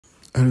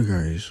Hello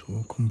guys,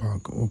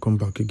 welcome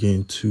back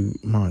again to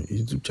my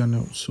YouTube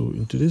channel. So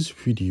in today's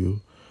video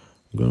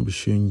I'm going to be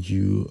showing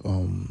you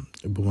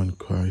a boom and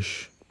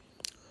crash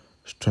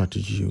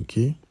strategy.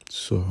 Okay,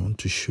 so I want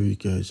to show you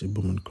guys a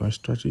boom and crash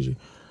strategy,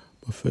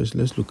 but first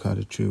let's look at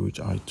the trade which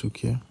I took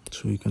here.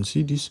 So you can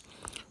see this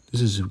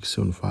is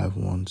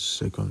 751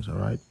 seconds. All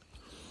right,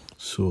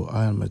 so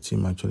I and my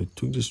team actually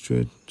took this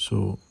trade.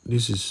 So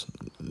this is,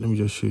 let me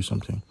just show you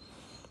something.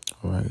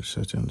 All right,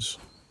 settings.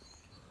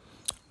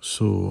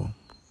 So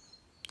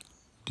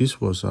this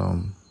was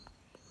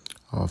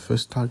our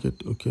first target.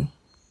 Okay,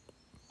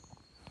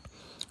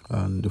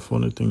 and the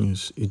funny thing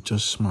is it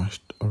just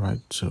smashed. All right,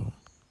 so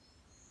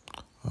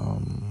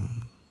all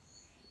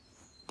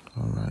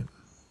right,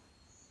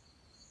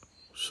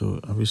 so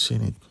have you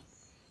seen it?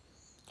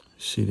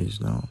 See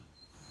this now,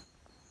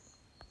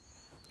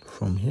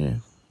 from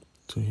here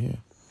to here,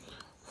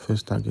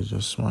 first target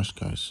just smashed,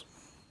 guys.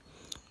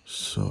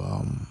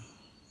 So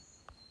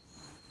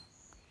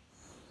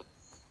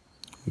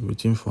we're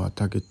waiting for our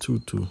target 2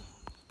 to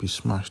be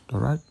smashed. All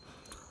right,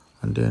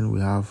 and then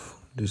we have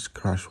this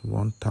crash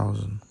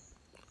 1000.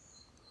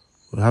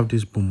 We have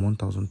this boom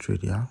 1000 trade.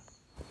 Yeah,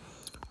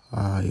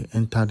 I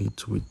entered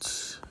it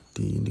with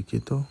the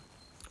indicator.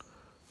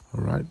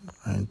 All right,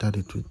 I entered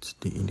it with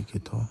the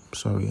indicator,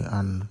 sorry,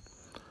 and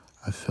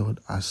I fell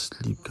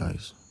asleep,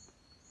 guys.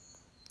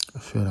 I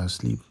fell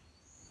asleep.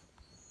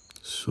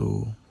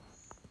 So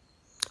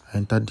I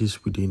entered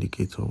this with the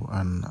indicator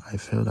and I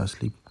fell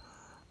asleep,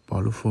 but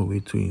I'll look for a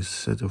way to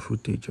insert a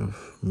footage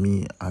of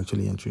me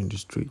actually entering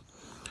this trade.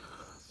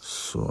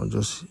 So I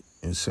just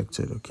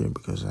inserted, okay,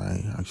 because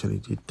I actually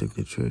did take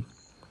the trade.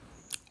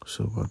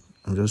 So but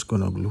I'm just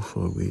gonna look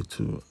for a way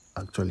to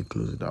actually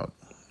close it out.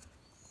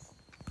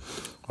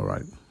 All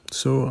right,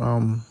 so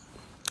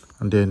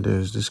and then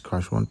there's this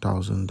crash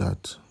 1000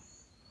 that,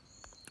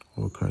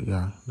 okay,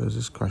 yeah, there's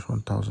this crash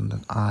 1000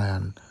 that I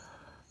and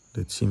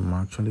the team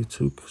actually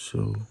took.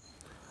 So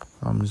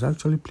it's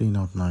actually playing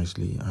out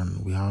nicely,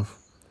 and we have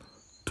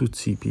two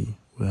TP.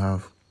 We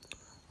have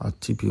our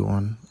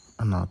TP1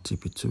 and our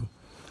TP2.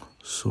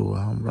 So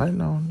right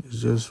now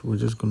we're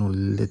just gonna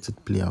let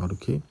it play out.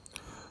 Okay,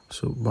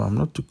 so but I'm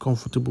not too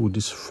comfortable with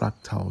these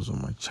fractals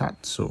on my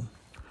chart, so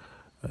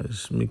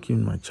it's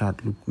making my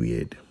chart look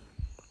weird.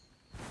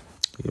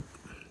 Yep.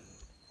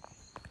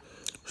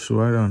 So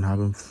rather than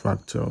having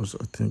fractals,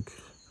 I think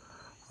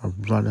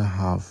I'd rather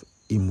have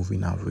a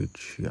moving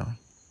average. Yeah,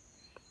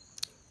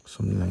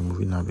 something like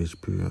moving average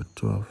period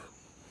 12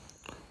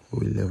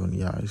 or 11.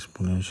 Yeah,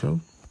 exponential.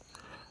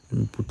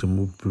 Let me put a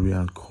more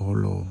brilliant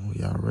color.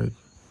 Yeah, red.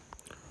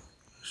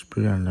 It's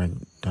brilliant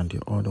than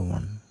the other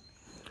one.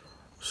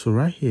 So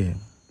right here,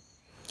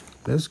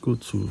 let's go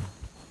to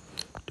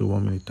the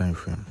 1 minute time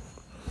frame.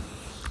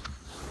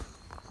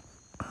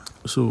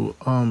 So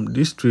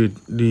this trade,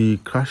 the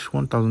crash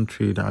 1000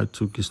 trade I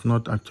took, is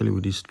not actually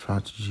with this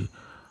strategy.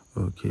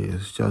 Okay,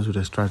 it's just with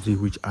a strategy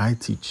which I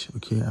teach.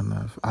 Okay, and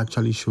I've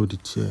actually showed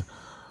it here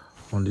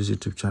on this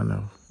YouTube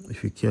channel.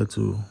 If you care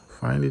to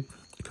find it,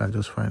 you can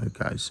just find it,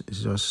 guys.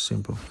 It's just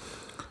simple.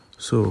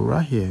 So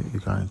right here you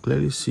can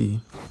clearly see,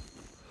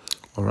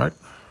 all right,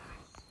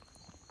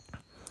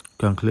 you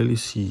can clearly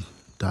see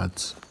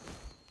that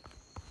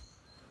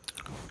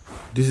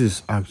this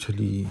is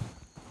actually,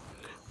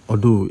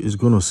 although it's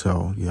gonna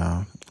sell,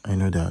 yeah, I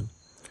know that.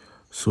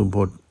 So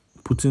but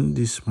putting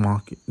this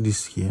market,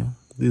 this here,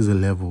 this is a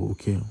level,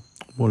 okay,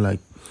 more like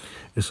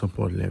a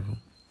support level.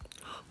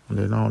 And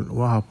then now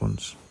what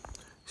happens,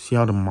 see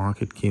how the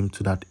market came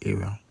to that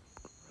area.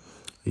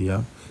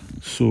 Yeah,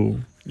 so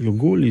your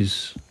goal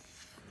is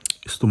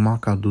to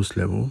mark out those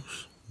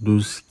levels,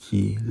 those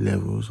key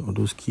levels or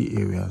those key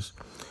areas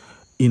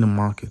in the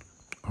market.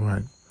 All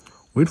right,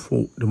 wait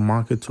for the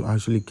market to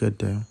actually get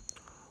there.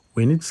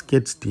 When it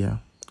gets there,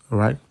 all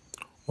right,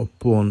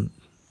 upon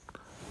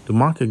the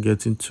market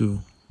gets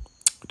into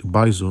the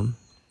buy zone,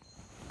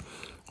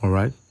 all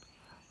right,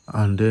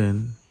 and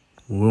then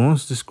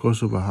once this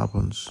crossover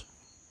happens,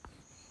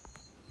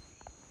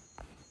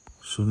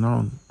 so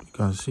now you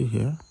can see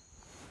here,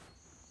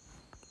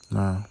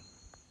 now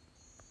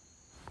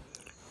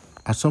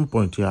at some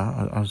point,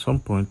 yeah, at some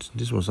point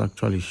this was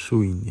actually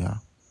showing, yeah,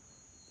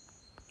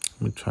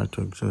 let me try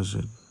to adjust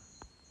it.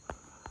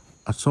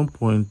 At some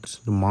point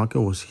the market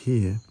was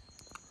here.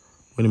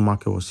 When the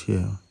market was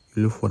here,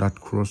 you look for that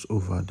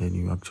crossover, then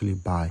you actually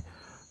buy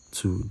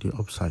to the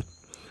upside.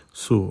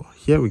 So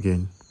here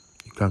again,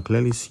 you can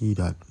clearly see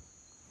that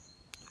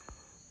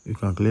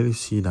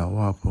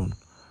what happened,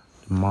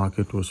 the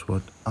market was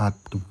what, at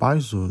the buy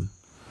zone,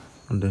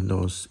 and then there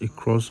was a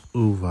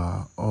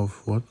crossover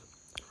of what,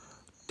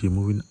 the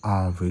moving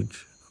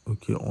average.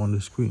 Okay, on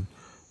the screen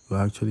you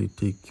actually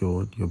take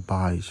your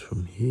buys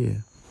from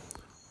here.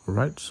 All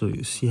right, so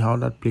you see how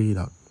that played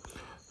out.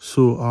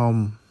 So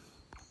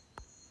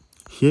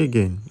here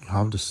again you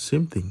have the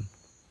same thing.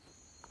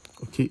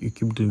 Okay, you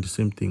keep doing the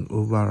same thing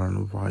over and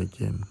over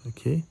again.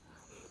 Okay,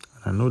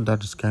 and I know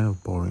that is kind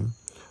of boring.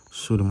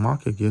 So the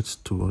market gets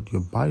toward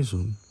your buy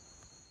zone.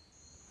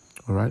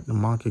 All right, the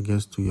market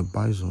gets to your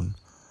buy zone,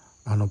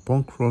 And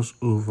upon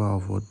crossover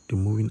of what the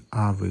moving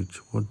average,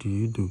 what do?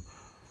 You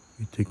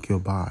take your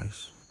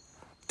buys.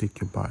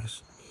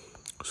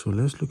 So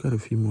let's look at a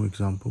few more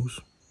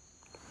examples.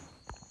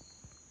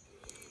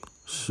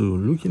 So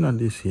looking at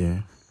this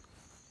here,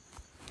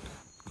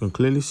 you can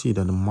clearly see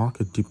that the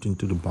market dipped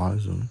into the buy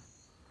zone,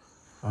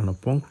 and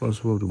upon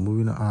crossover of the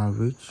moving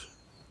average,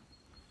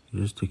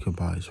 you just take your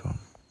buys from.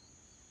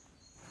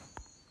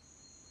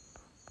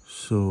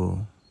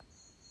 So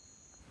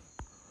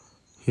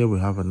here we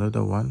have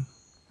another one.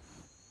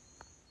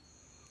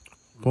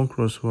 Upon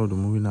crossover of the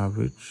moving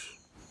average,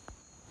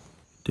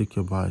 take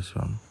your buys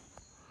from.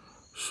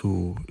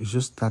 So it's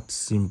just that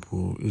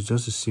simple. It's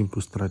just a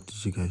simple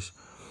strategy, guys.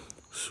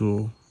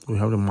 So we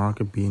have the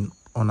market being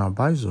on our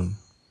buy zone,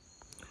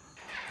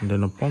 and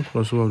then upon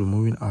crossover of the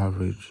moving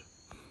average,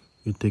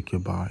 you take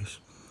your buys.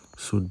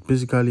 So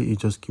basically you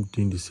just keep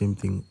doing the same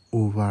thing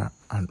over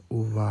and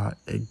over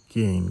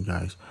again,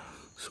 guys.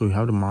 So we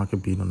have the market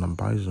being on a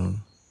buy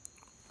zone,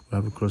 we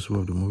have a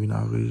crossover of the moving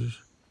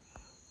average,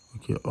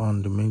 okay,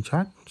 on the main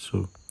chart. So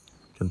you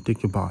can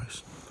take your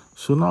buys.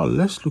 So now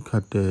let's look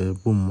at the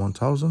boom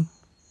 1000.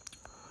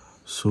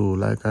 So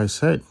like I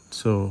said,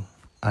 so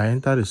I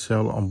entered a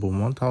sell on boom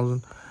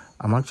 1000.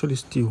 I'm actually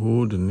still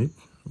holding it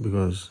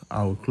because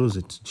I will close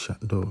it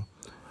though,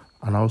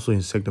 and also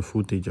insert the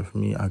footage of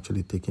me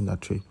actually taking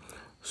that trade.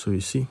 So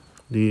you see,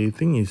 the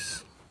thing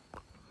is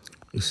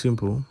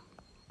simple.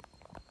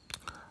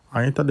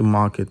 I entered the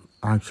market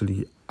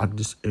actually at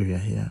this area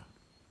here.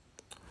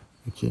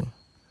 Okay,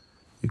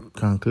 you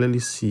can clearly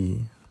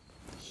see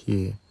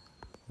here,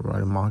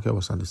 right? The market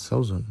was at the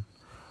sell zone,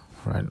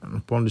 right? And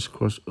upon this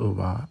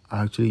crossover,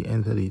 I actually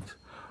entered it.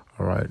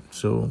 All right,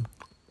 so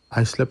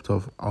I slept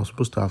off. I was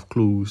supposed to have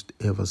closed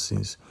ever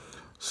since.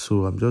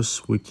 So I'm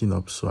just waking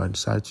up. So I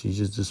decided to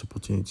use this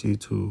opportunity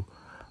to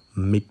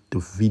make the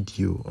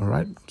video. All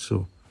right,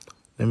 so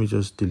let me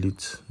just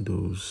delete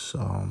those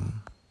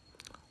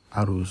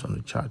arrows on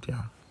the chart.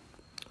 Yeah,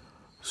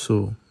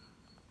 so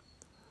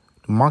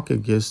the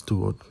market gets to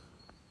what?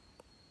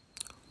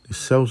 The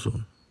sell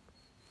zone.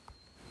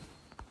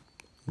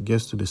 It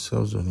gets to the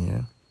sell zone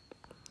here.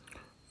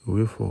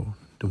 We wait for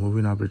the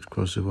moving average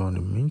crossover on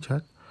the main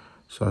chart.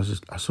 So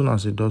as soon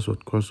as it does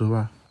what?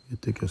 Crossover, you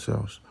take your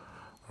sells.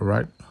 All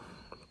right,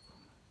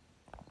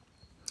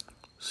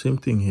 same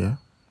thing here.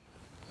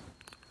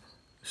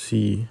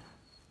 See,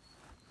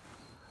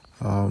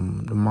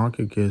 the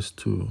market gets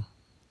to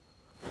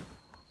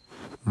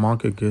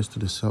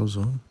the sell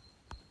zone.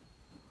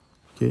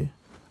 Okay,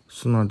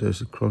 soon as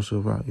there's a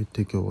crossover, you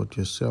take your what?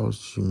 Your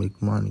sells. You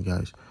make money,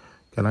 guys.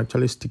 You can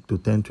actually stick to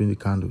 10-20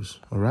 candles.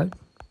 All right,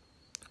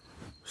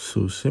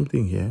 so same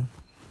thing here.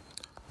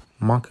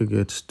 Market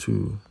gets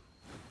to,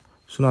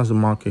 soon as the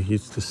market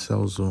hits the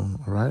sell zone,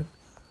 all right,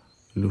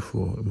 you look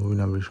for a moving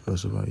average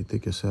crossover, you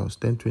take your sells,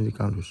 10-20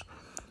 candles.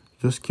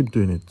 Just keep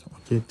doing it,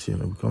 okay,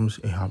 till it becomes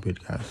a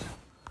habit, guys.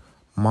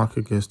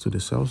 Market gets to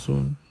the sell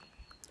zone,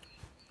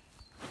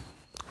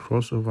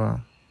 crossover,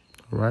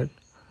 all right,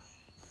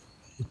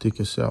 you take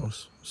your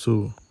sells.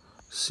 So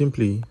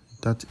simply,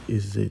 that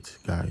is it,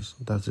 guys.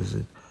 That is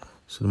it.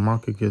 So the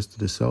market gets to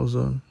the sell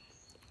zone,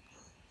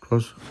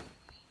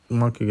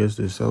 market gets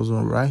to the sell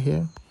zone right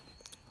here,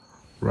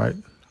 right?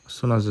 As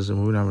soon as there's a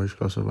moving average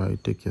crossover, you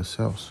take your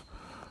sells.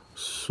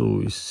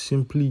 So it's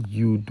simply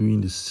you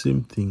doing the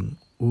same thing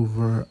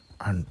over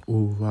and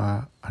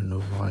over and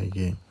over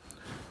again.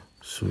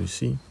 So you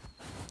see,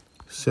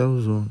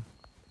 sell zone,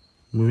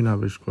 moving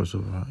average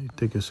crossover, you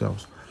take your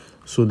sells.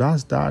 So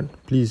that's that.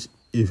 Please,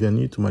 if you're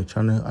new to my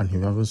channel and you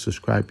haven't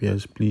subscribed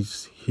yet,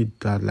 please hit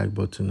that like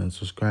button and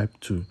subscribe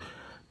to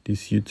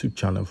this YouTube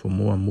channel for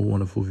more and more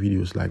wonderful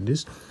videos like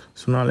this.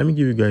 So now let me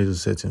give you guys a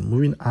setting.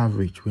 Moving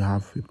average, we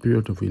have a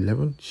period of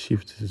 11,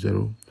 shift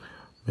 0,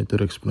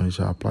 method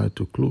exponential applied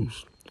to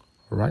close.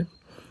 All right,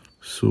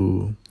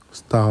 so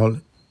style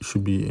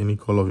should be any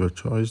color of your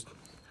choice,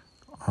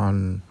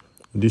 and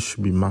this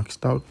should be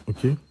maxed out.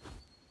 Okay,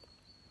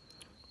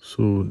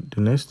 so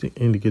the next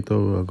indicator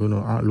we're going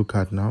to look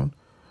at now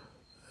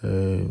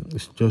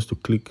is just to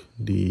click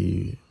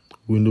the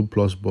window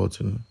plus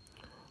button.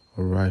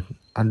 All right,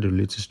 add the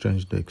latest trend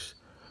index,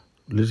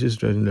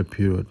 latest trend in the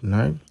period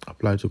 9,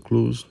 apply to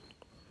close.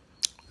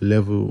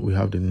 Level, we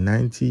have the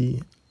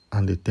 90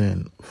 and the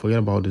 10. Forget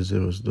about the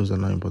zeros, those are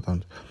not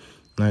important.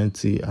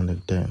 90 and the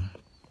 10.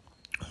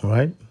 All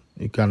right,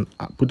 you can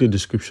put a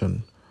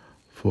description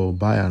for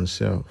buy and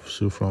sell.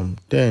 So from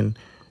 10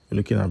 you're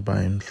looking at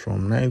buying,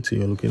 from 90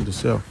 you're looking to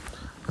sell,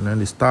 and then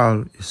the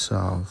style is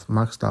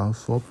maxed out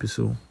for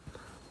pixel.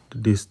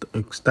 This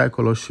style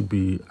color should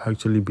be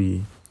actually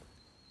be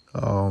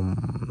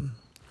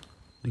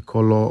the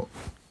color,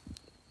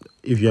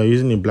 if you are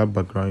using a black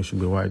background, it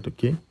should be white.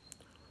 Okay,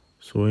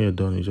 so when you're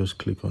done, you just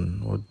click on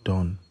what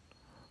done.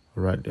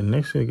 All right, the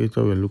next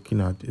indicator we're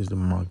looking at is the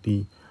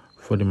MACD.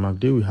 For the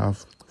MACD, we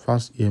have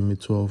fast EMA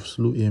 12,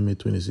 slow EMA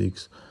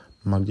 26,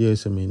 MACD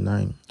SMA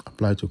 9,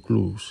 apply to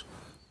close.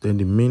 Then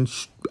the main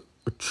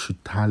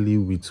should tally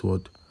with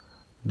what?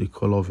 The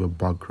color of your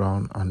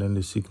background, and then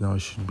the signal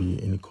should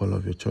be any color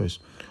of your choice.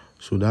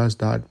 So that's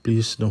that.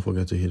 Please don't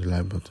forget to hit the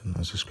like button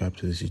and subscribe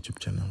to this YouTube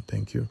channel.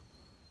 Thank you.